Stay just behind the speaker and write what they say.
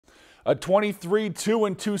A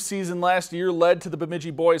 23-2-2 season last year led to the Bemidji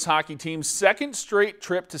boys hockey team's second straight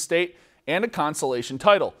trip to state and a consolation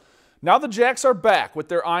title. Now the Jacks are back with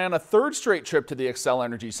their eye on a third straight trip to the Xcel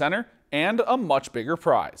Energy Center and a much bigger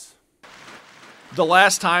prize. The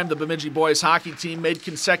last time the Bemidji boys hockey team made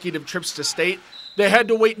consecutive trips to state, they had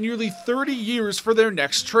to wait nearly 30 years for their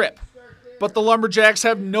next trip. But the Lumberjacks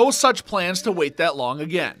have no such plans to wait that long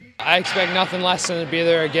again. I expect nothing less than to be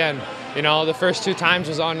there again. You know, the first 2 times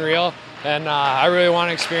was unreal, and I really want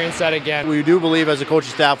to experience that again. We do believe as a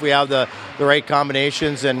coaching staff we have the right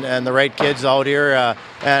combinations and the right kids out here,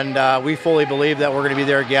 and we fully believe that we're going to be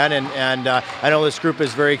there again, and I know this group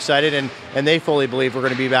is very excited, and they fully believe we're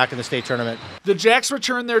going to be back in the state tournament. The Jacks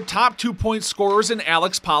return their top 2-point scorers in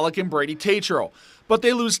Alex Pollock and Brady Tatro, but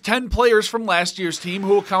they lose 10 players from last year's team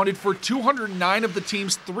who accounted for 209 of the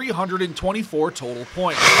team's 324 total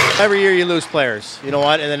points. Every year you lose players, you know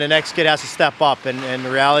what, and then the next kid has to step up, and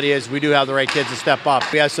the reality is we do have the right kids to step up.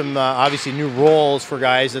 We have some obviously new roles for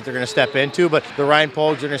guys that they're going to step into, but the Ryan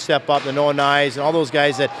Pogues are going to step up, the Noah Nyes, and all those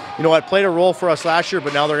guys that, you know what, played a role for us last year,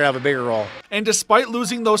 but now they're going to have a bigger role. And despite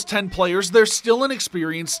losing those 10 players, they're still an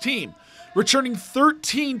experienced team, returning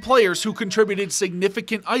 13 players who contributed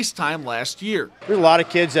significant ice time last year. There's a lot of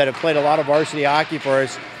kids that have played a lot of varsity hockey for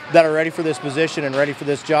us that are ready for this position and ready for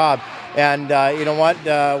this job. And you know what,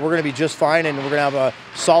 we're going to be just fine, and we're going to have a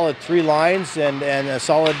solid 3 lines and a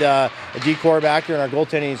solid D-core back there, and our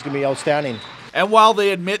goaltending is going to be outstanding. And while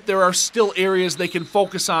they admit there are still areas they can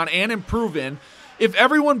focus on and improve in, if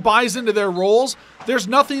everyone buys into their roles, there's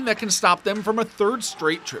nothing that can stop them from a third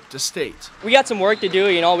straight trip to state. We got some work to do.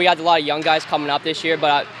 You know, we got a lot of young guys coming up this year,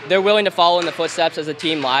 but they're willing to follow in the footsteps as a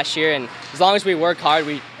team last year, and as long as we work hard,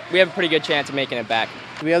 we have a pretty good chance of making it back.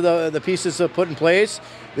 We have the pieces to put in place.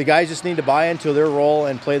 The guys just need to buy into their role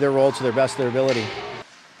and play their role to their best of their ability.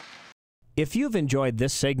 If you've enjoyed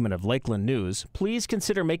this segment of Lakeland News, please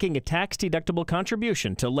consider making a tax-deductible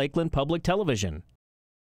contribution to Lakeland Public Television.